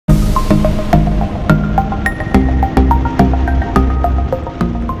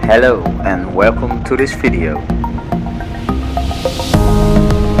Hello and welcome to this video.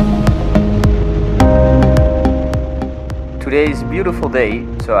 Today is a beautiful day,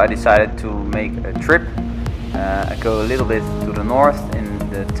 so I decided to make a trip. I go a little bit to the north in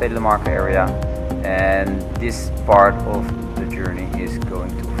the Telemarken area, and this part of the journey is going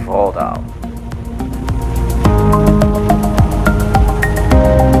to Vrådal.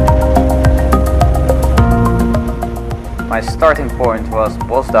 My starting point was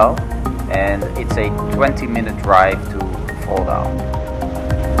Brosdal, and it's a 20-minute drive to Vrådal.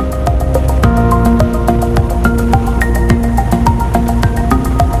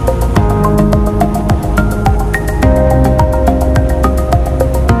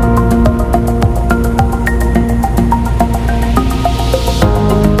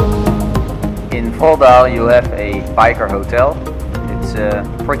 In Vrådal you have a biker hotel. It's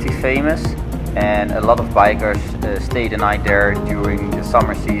pretty famous, and a lot of bikers stay the night there during the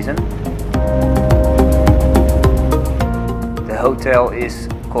summer season. The hotel is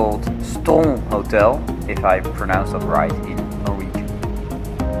called Stone Hotel, if I pronounce that right in Norwegian.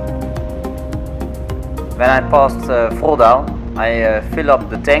 When I passed Vrådal, I fill up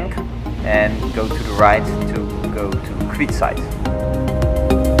the tank and go to the right to go to Kviteseid.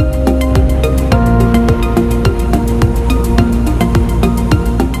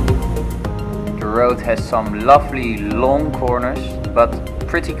 The road has some lovely long corners, but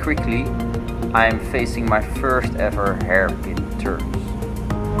pretty quickly I am facing my first ever hairpin turns.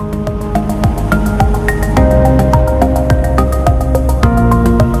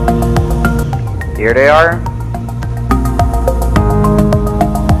 Here they are.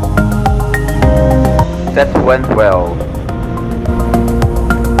 That went well.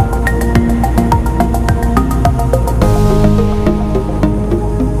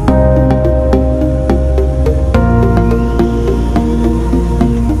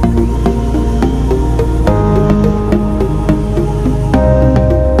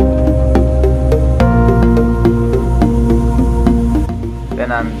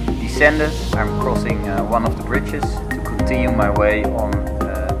 I'm crossing one of the bridges to continue my way on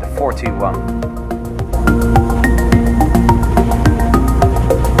the 41.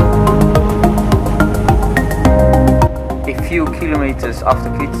 A few kilometers after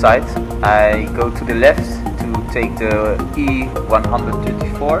Kviteseid, I go to the left to take the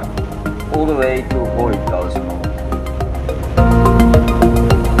E134 all the way to Hødalsmo.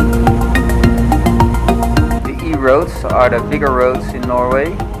 The E roads are the bigger roads in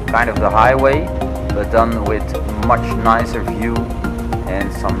Norway, kind of the highway, but done with much nicer view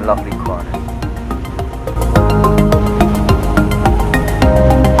and some lovely corners.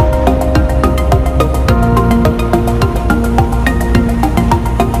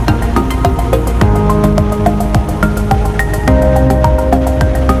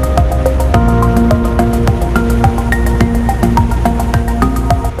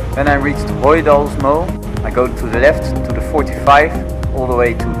 When I reached Hødalsmo, I go to the left to the 45 all the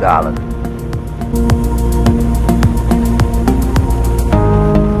way to Dalen.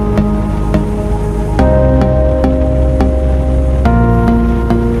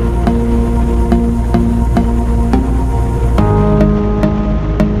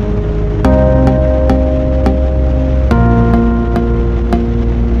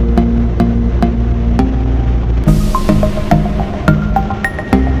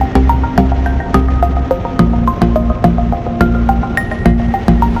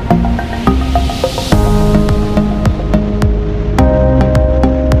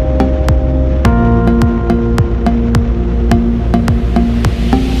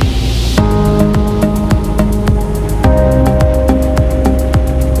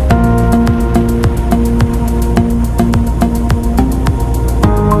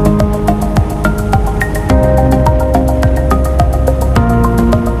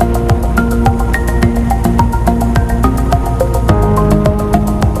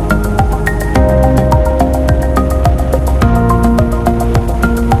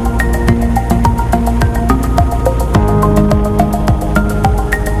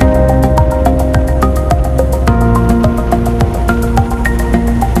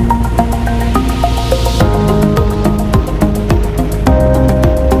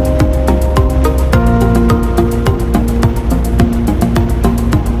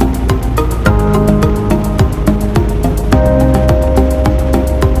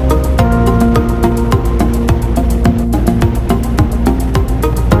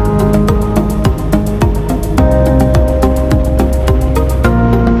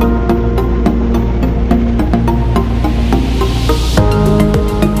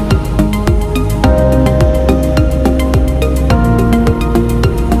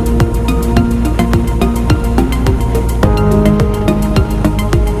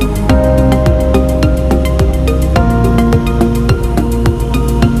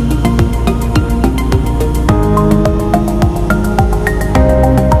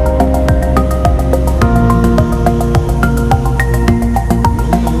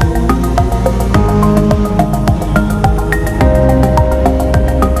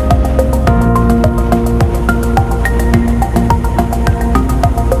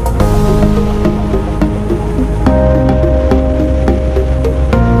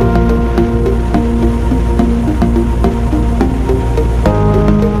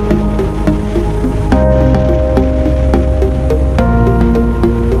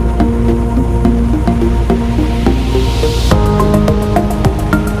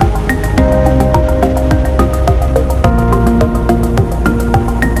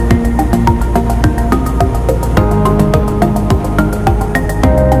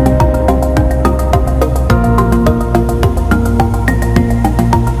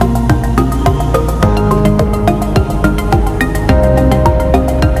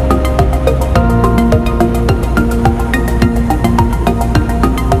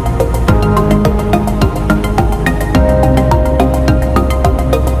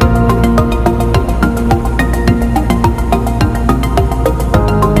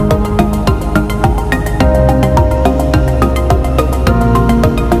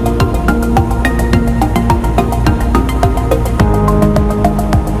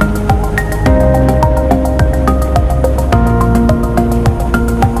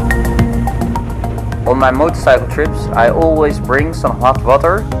 my motorcycle trips I always bring some hot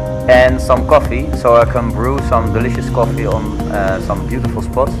water and some coffee, so I can brew some delicious coffee on some beautiful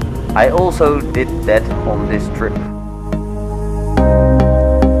spots. I also did that on this trip.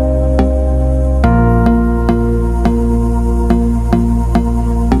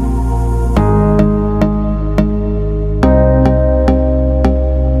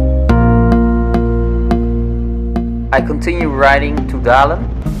 I continue riding to Dalen,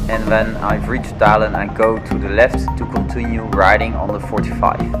 and when I've reached Dalen I go to the left to continue riding on the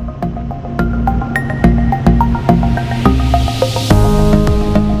 45.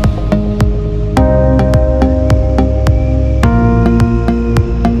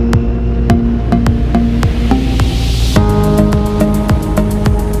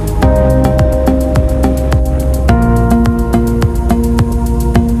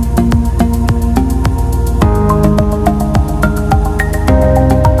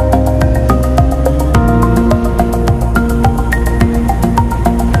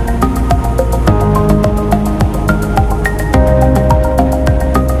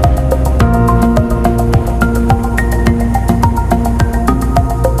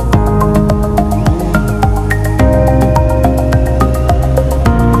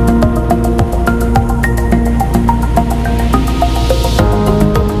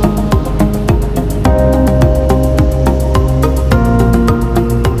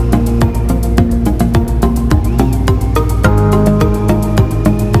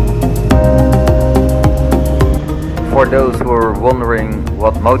 For those who are wondering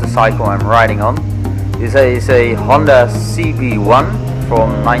what motorcycle I'm riding on, this is a Honda CB1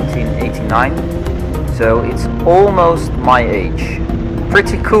 from 1989, so it's almost my age.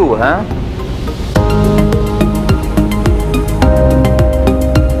 Pretty cool, huh?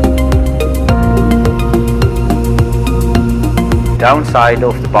 Downside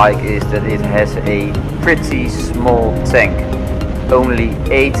of the bike is that it has a pretty small tank, only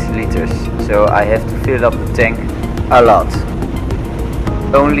 8 liters, so I have to fill up the tank a lot.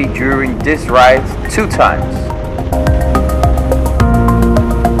 Only during this ride 2 times.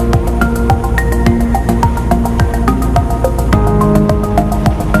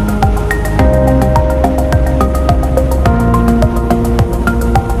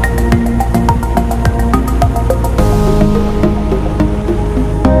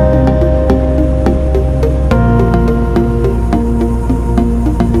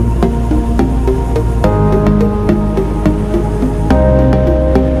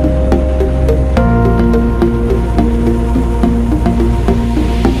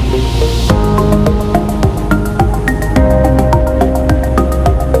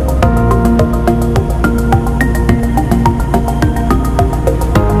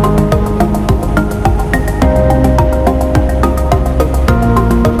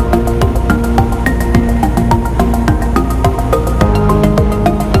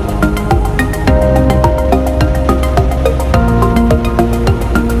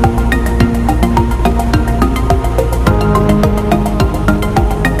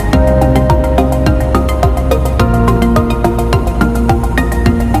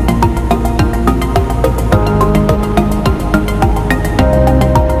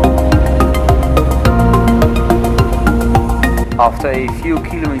 After a few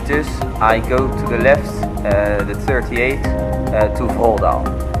kilometers I go to the left, the 38, to Vrådal.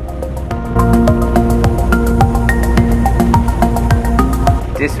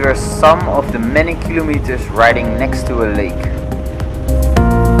 These were some of the many kilometers riding next to a lake.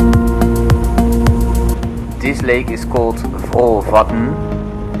 This lake is called Vrådal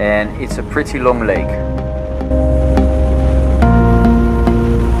and it's a pretty long lake.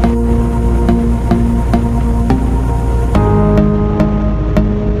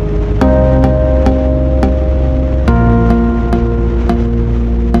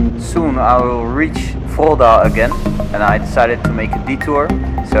 I will reach Vrådal again, and I decided to make a detour.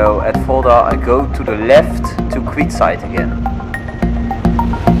 So at Vrådal I go to the left to Kviteseid again.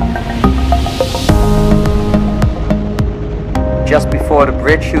 Just before the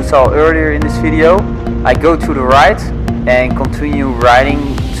bridge you saw earlier in this video, I go to the right and continue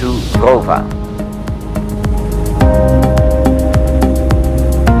riding to Grova.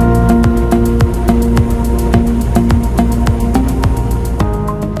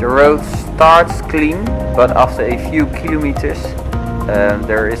 The road starts clean, but after a few kilometers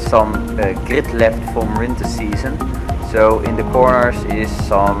there is some grit left from winter season, so in the corners is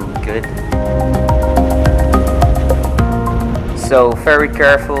some grit. So very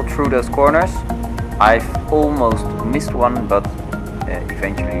careful through those corners. I've almost missed one, but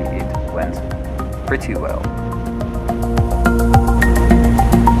eventually it went pretty well.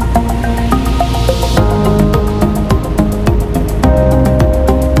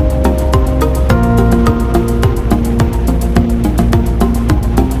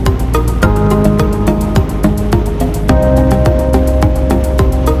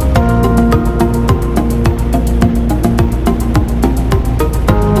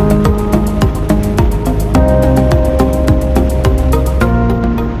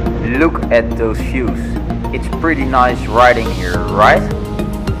 those views. It's pretty nice riding here, right?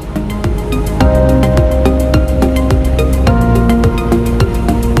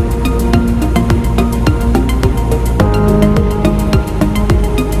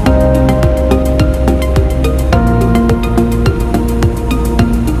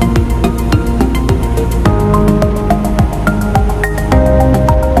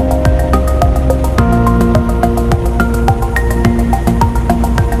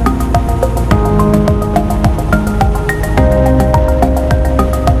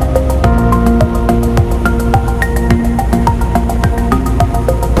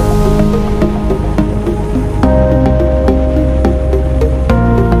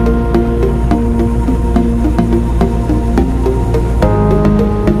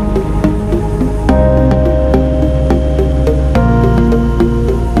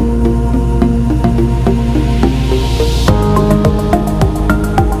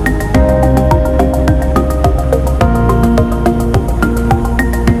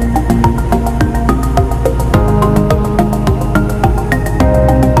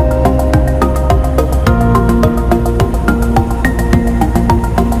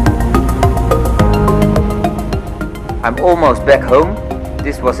 I'm almost back home.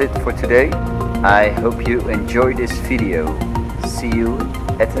 This was it for today. I hope you enjoyed this video. See you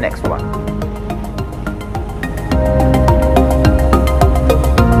at the next one.